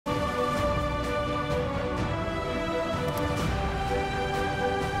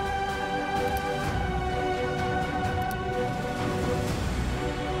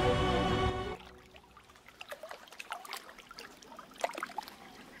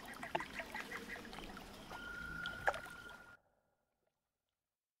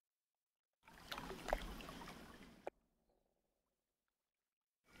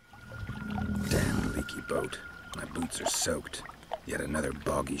boat. My boots are soaked. Yet another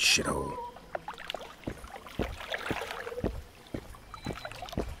boggy shithole.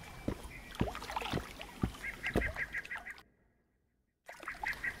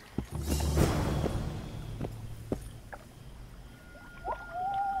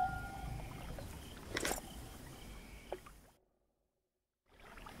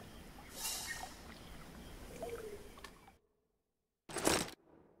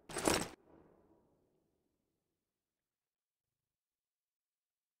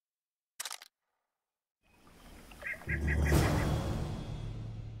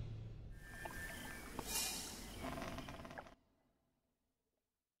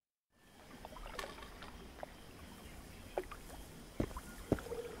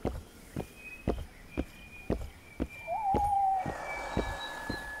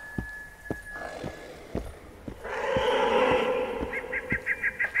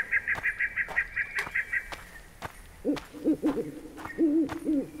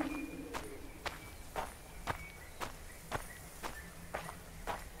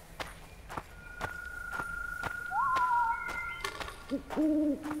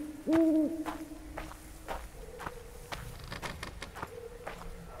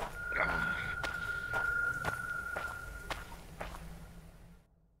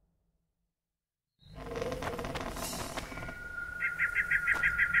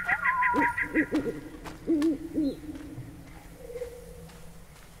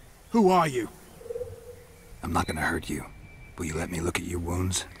 Who are you? I'm not gonna hurt you. Will you let me look at your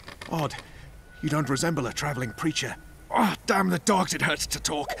wounds? Odd. You don't resemble a traveling preacher. Oh, damn the dogs, it hurts to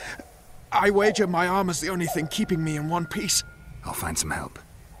talk. I wager my armor's the only thing keeping me in one piece. I'll find some help.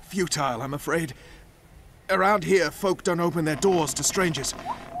 Futile, I'm afraid. Around here, folk don't open their doors to strangers.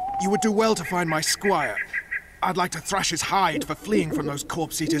 You would do well to find my squire. I'd like to thrash his hide for fleeing from those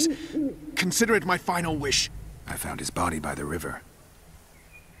corpse-eaters. Consider it my final wish. I found his body by the river.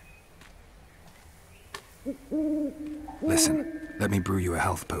 Listen, let me brew you a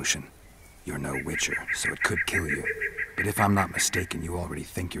health potion. You're no witcher, so it could kill you. But if I'm not mistaken, you already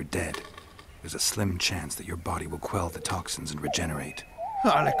think you're dead. There's a slim chance that your body will quell the toxins and regenerate.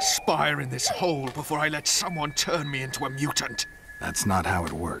 I'll expire in this hole before I let someone turn me into a mutant. That's not how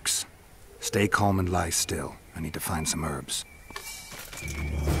it works. Stay calm and lie still. I need to find some herbs.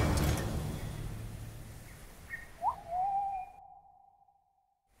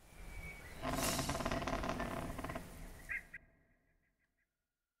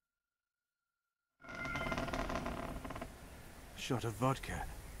 Shot of vodka.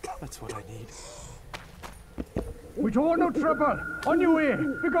 That's what I need. We don't no trouble. On your way.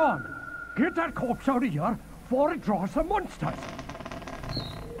 Be gone. Get that corpse out of here before it draws the monsters.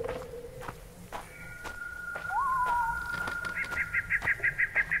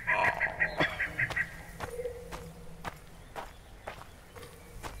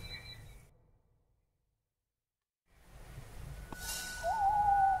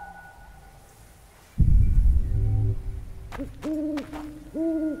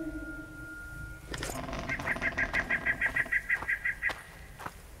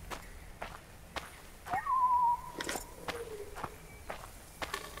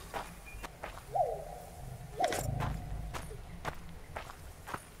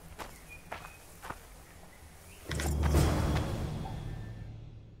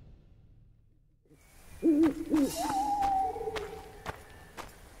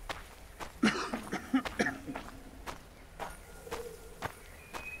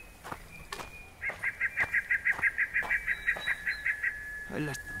 I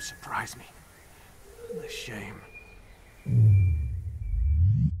let them surprise me. The shame.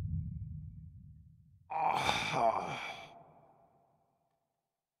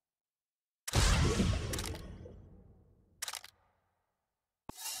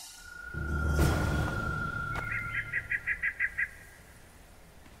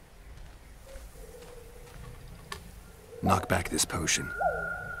 Knock back this potion.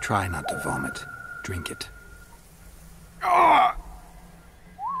 Try not to vomit. Drink it.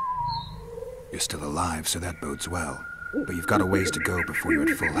 You're still alive, so that bodes well. But you've got a ways to go before you're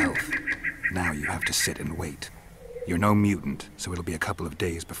at full health. Now you have to sit and wait. You're no mutant, so it'll be a couple of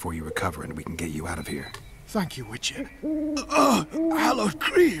days before you recover and we can get you out of here. Thank you, Witcher. Oh, hallowed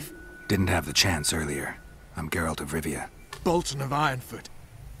grief! Didn't have the chance earlier. I'm Geralt of Rivia. Bolton of Ironfoot.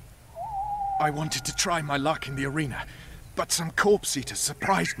 I wanted to try my luck in the arena, but some corpse-eaters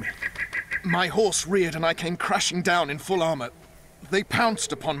surprised me. My horse reared and I came crashing down in full armor. They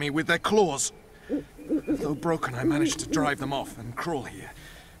pounced upon me with their claws. Though broken, I managed to drive them off and crawl here.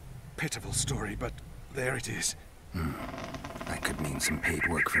 Pitiful story, but there it is. That could mean some paid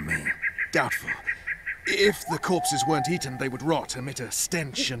work for me. Doubtful. If the corpses weren't eaten, they would rot, emit a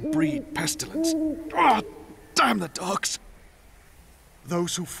stench, and breed pestilence. Ah, damn the dogs!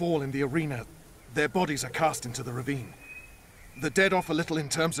 Those who fall in the arena, their bodies are cast into the ravine. The dead offer little in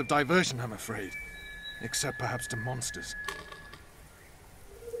terms of diversion, I'm afraid. Except perhaps to monsters.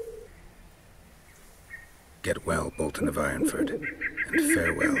 Get well, Bolton of Ironford, and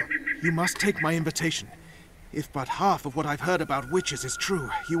farewell. You must take my invitation. If but half of what I've heard about witches is true,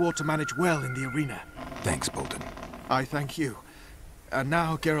 you ought to manage well in the arena. Thanks, Bolton. I thank you. And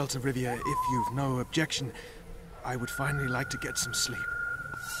now, Geralt of Rivia, if you've no objection, I would finally like to get some sleep.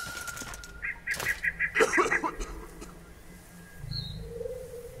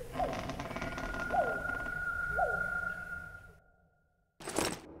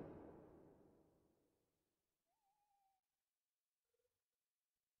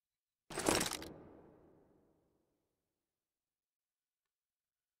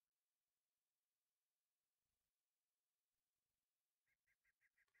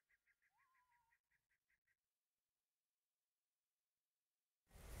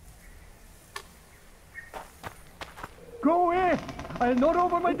 Go away! I'll not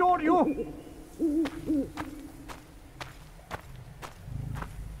open my door to you!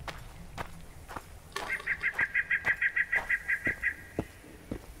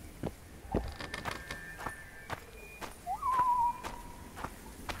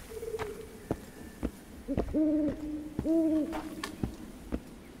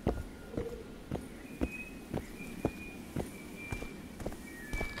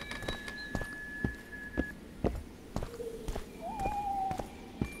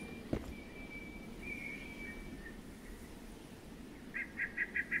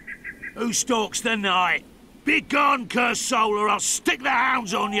 Who stalks the night? Be gone, cursed soul, or I'll stick the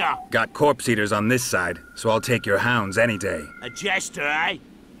hounds on ya! Got corpse eaters on this side, so I'll take your hounds any day. A jester, eh?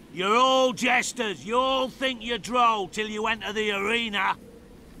 You're all jesters. You all think you're droll till you enter the arena.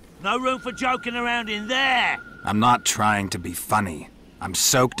 No room for joking around in there. I'm not trying to be funny. I'm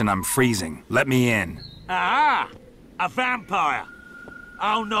soaked and I'm freezing. Let me in. Aha! A vampire.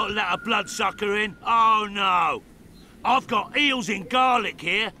 I'll not let a bloodsucker in. Oh, no. I've got eels in garlic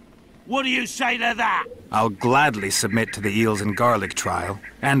here. What do you say to that? I'll gladly submit to the eels and garlic trial,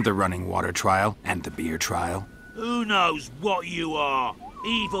 and the running water trial, and the beer trial. Who knows what you are?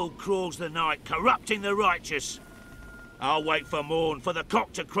 Evil crawls the night, corrupting the righteous. I'll wait for morn, for the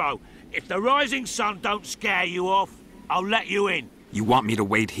cock to crow. If the rising sun don't scare you off, I'll let you in. You want me to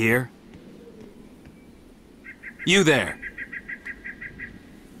wait here? You there!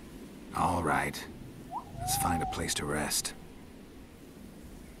 All right. Let's find a place to rest.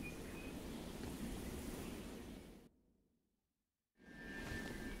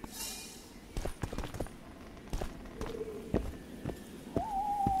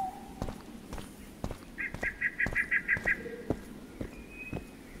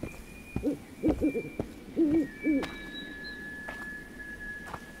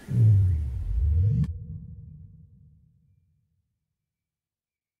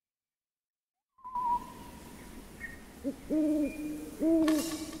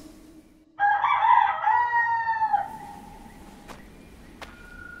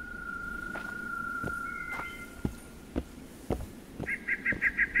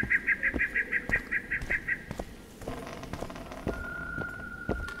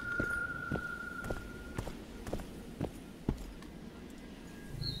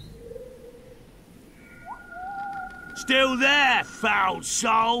 Still there, foul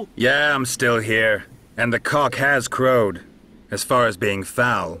soul? Yeah, I'm still here. And the cock has crowed. As far as being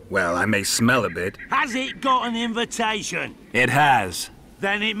foul, well, I may smell a bit. Has it got an invitation? It has.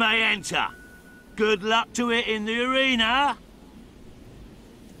 Then it may enter. Good luck to it in the arena.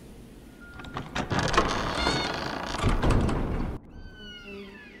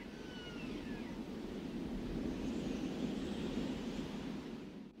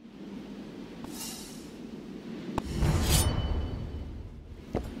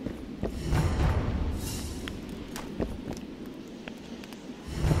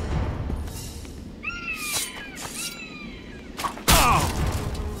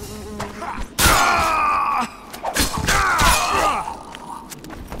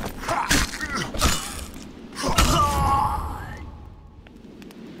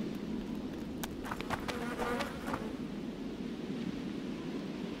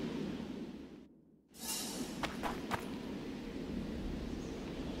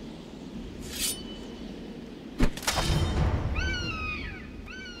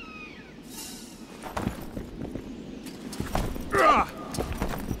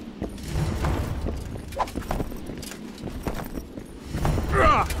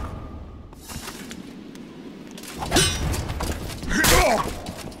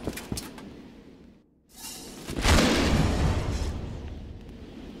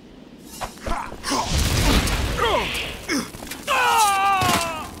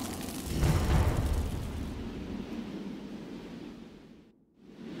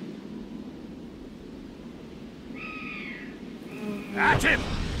 At him!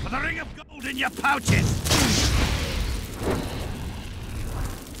 For the ring of gold in your pouches!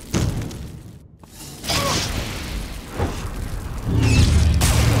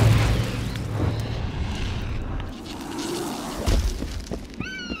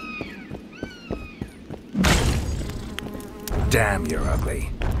 Damn, you're ugly.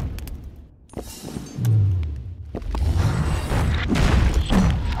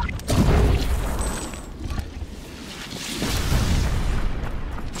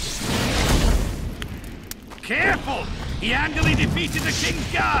 Careful! He handily defeated the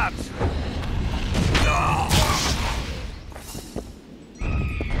king's guards!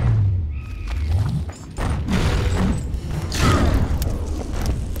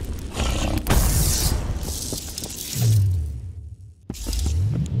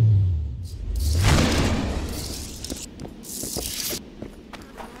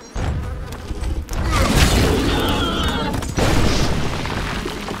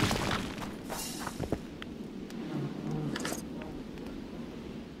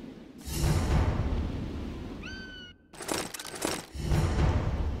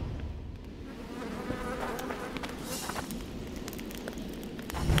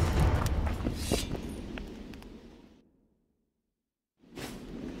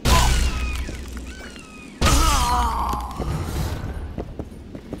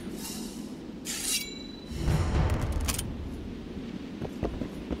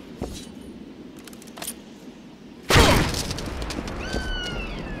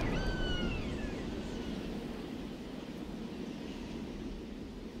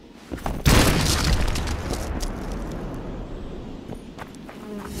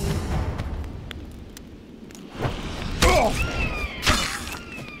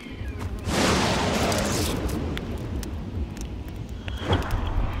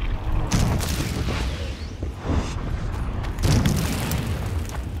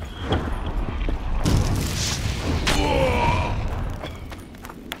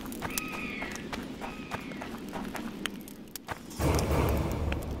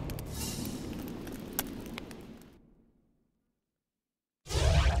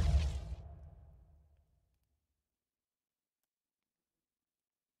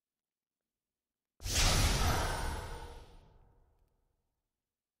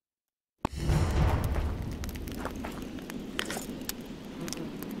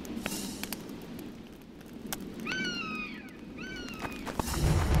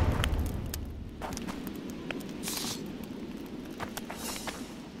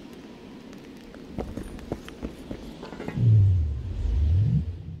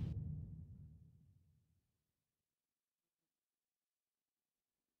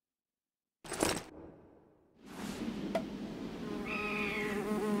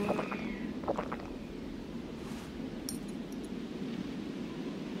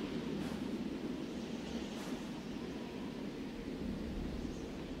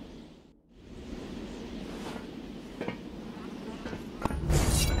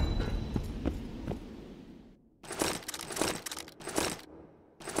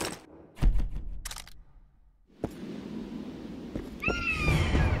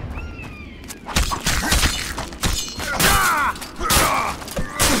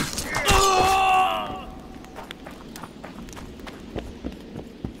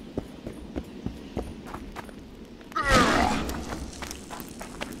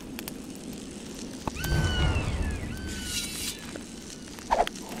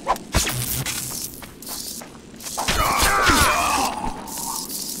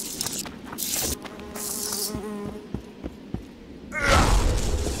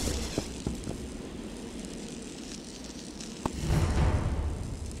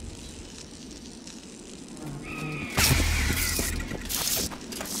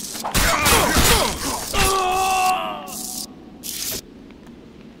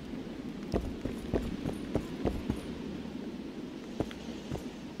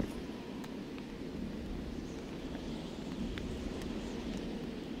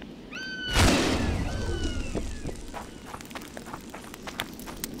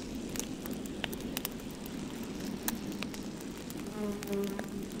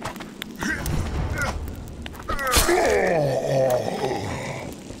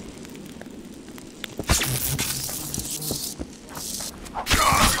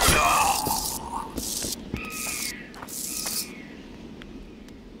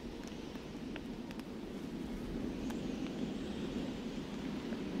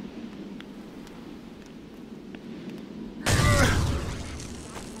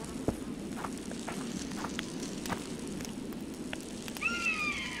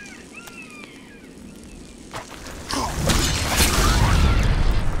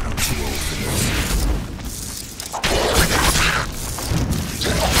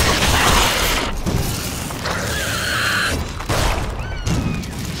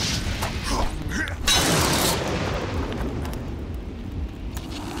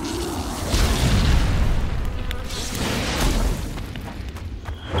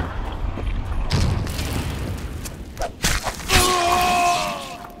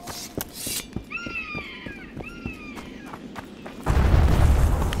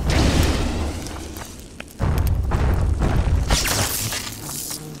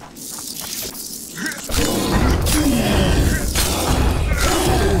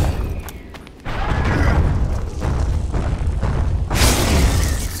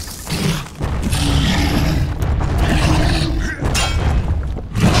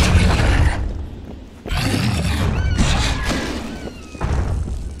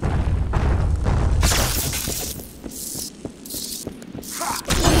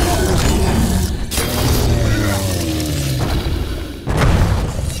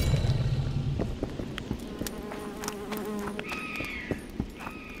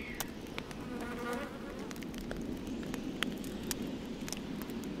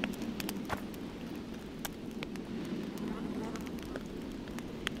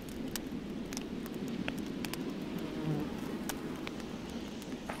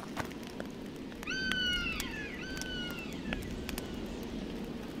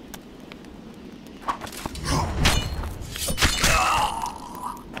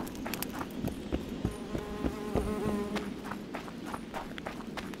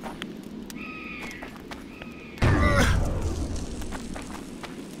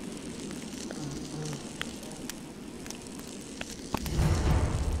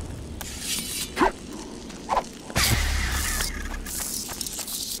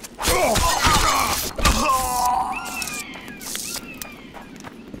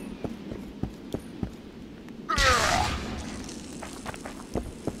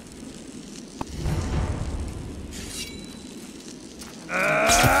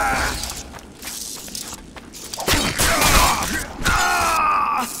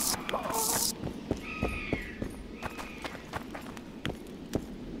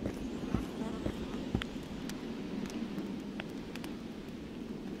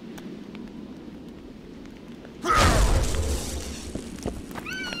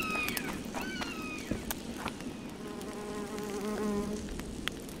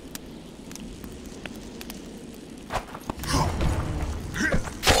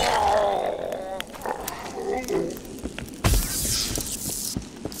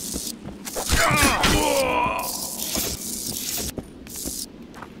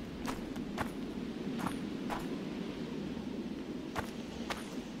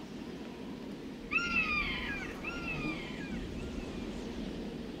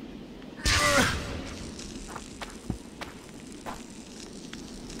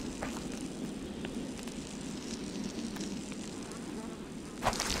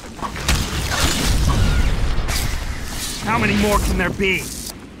 How many more can there be?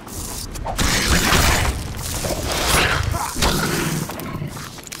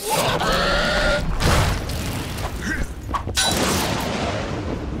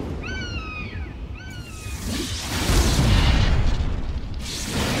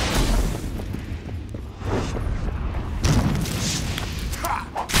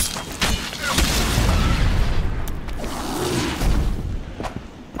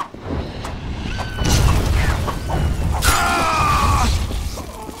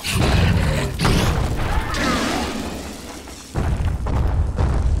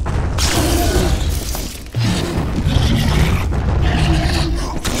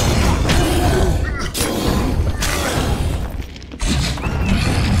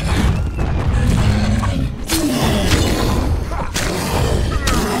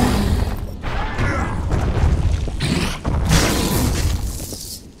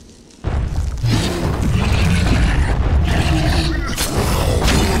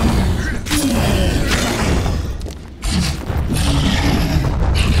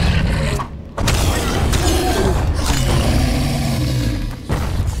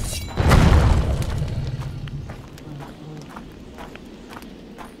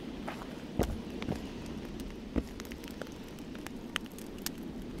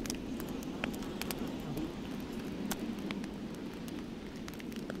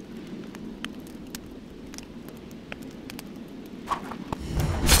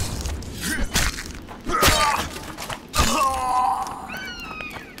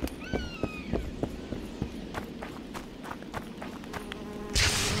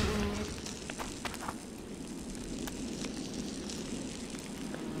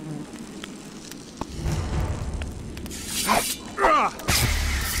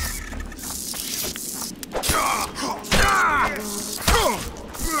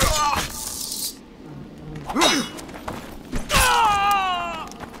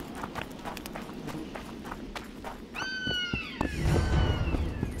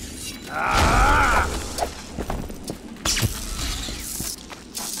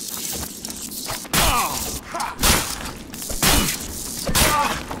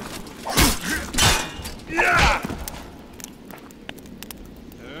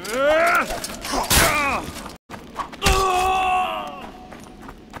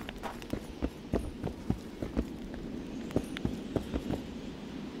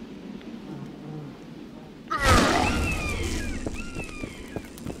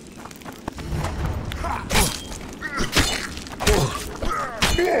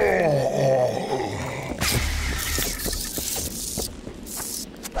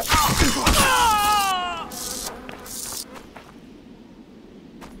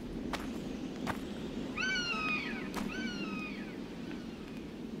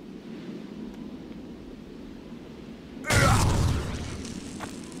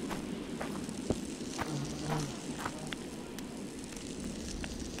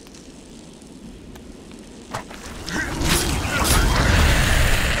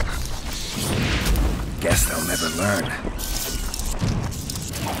 Guess they'll never learn.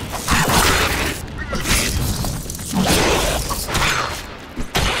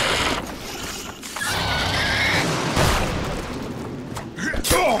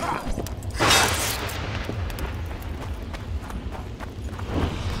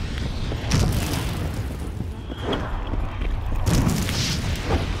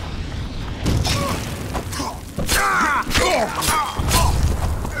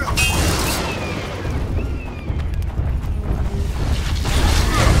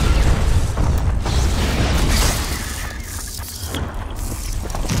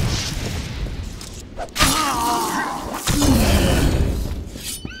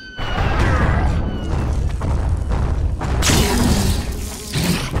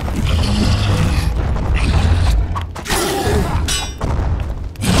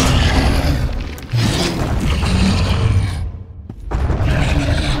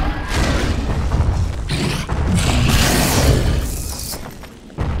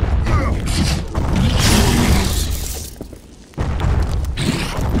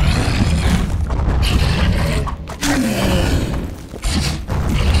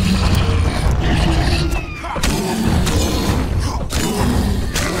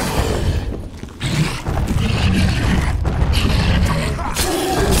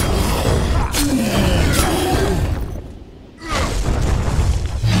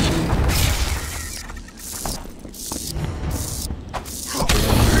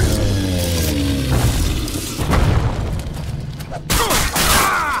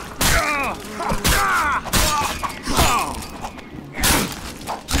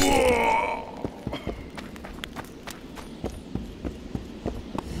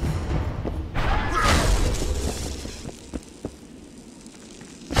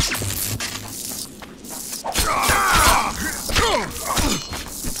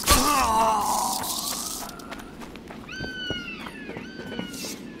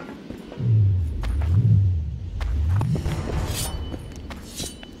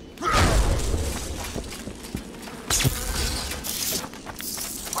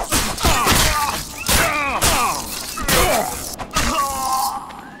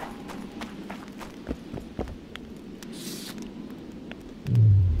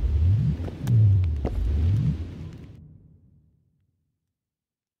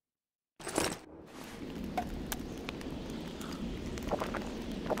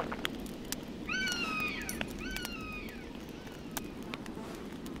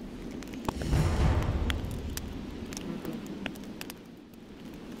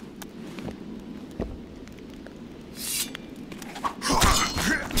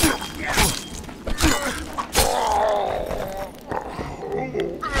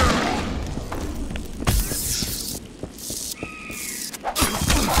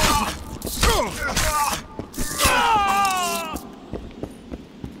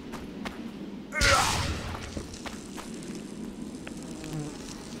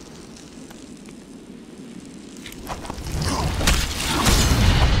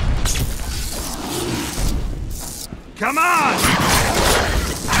 Come on!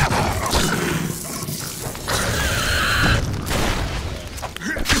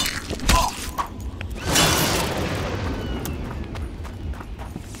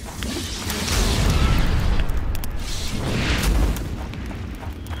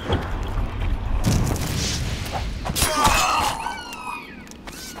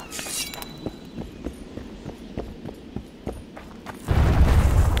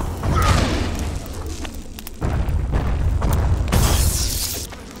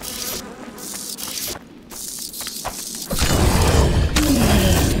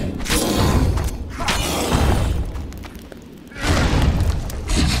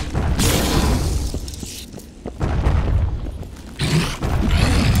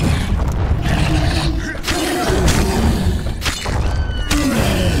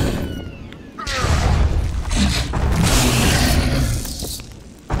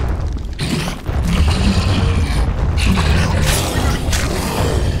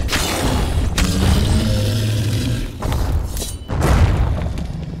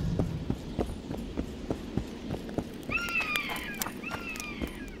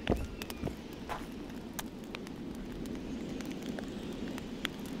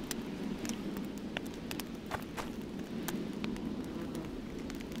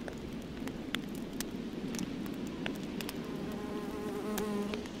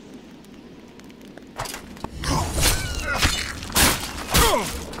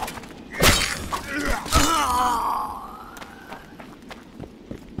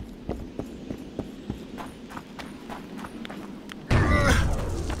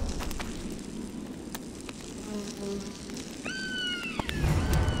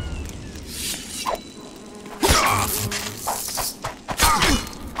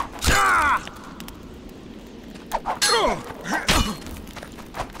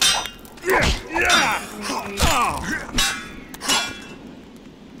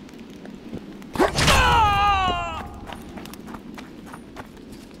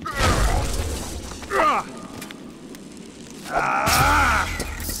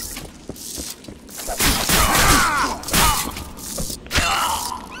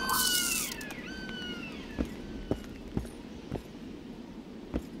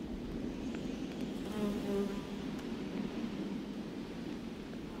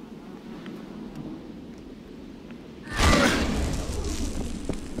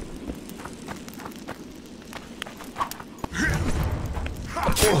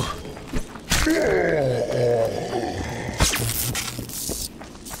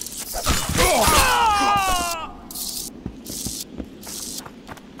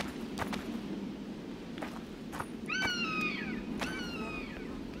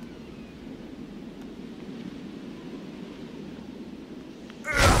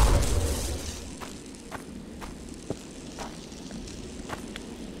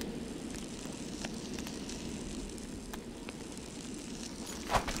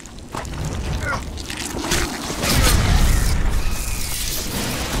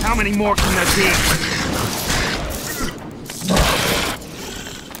 How many more can there be?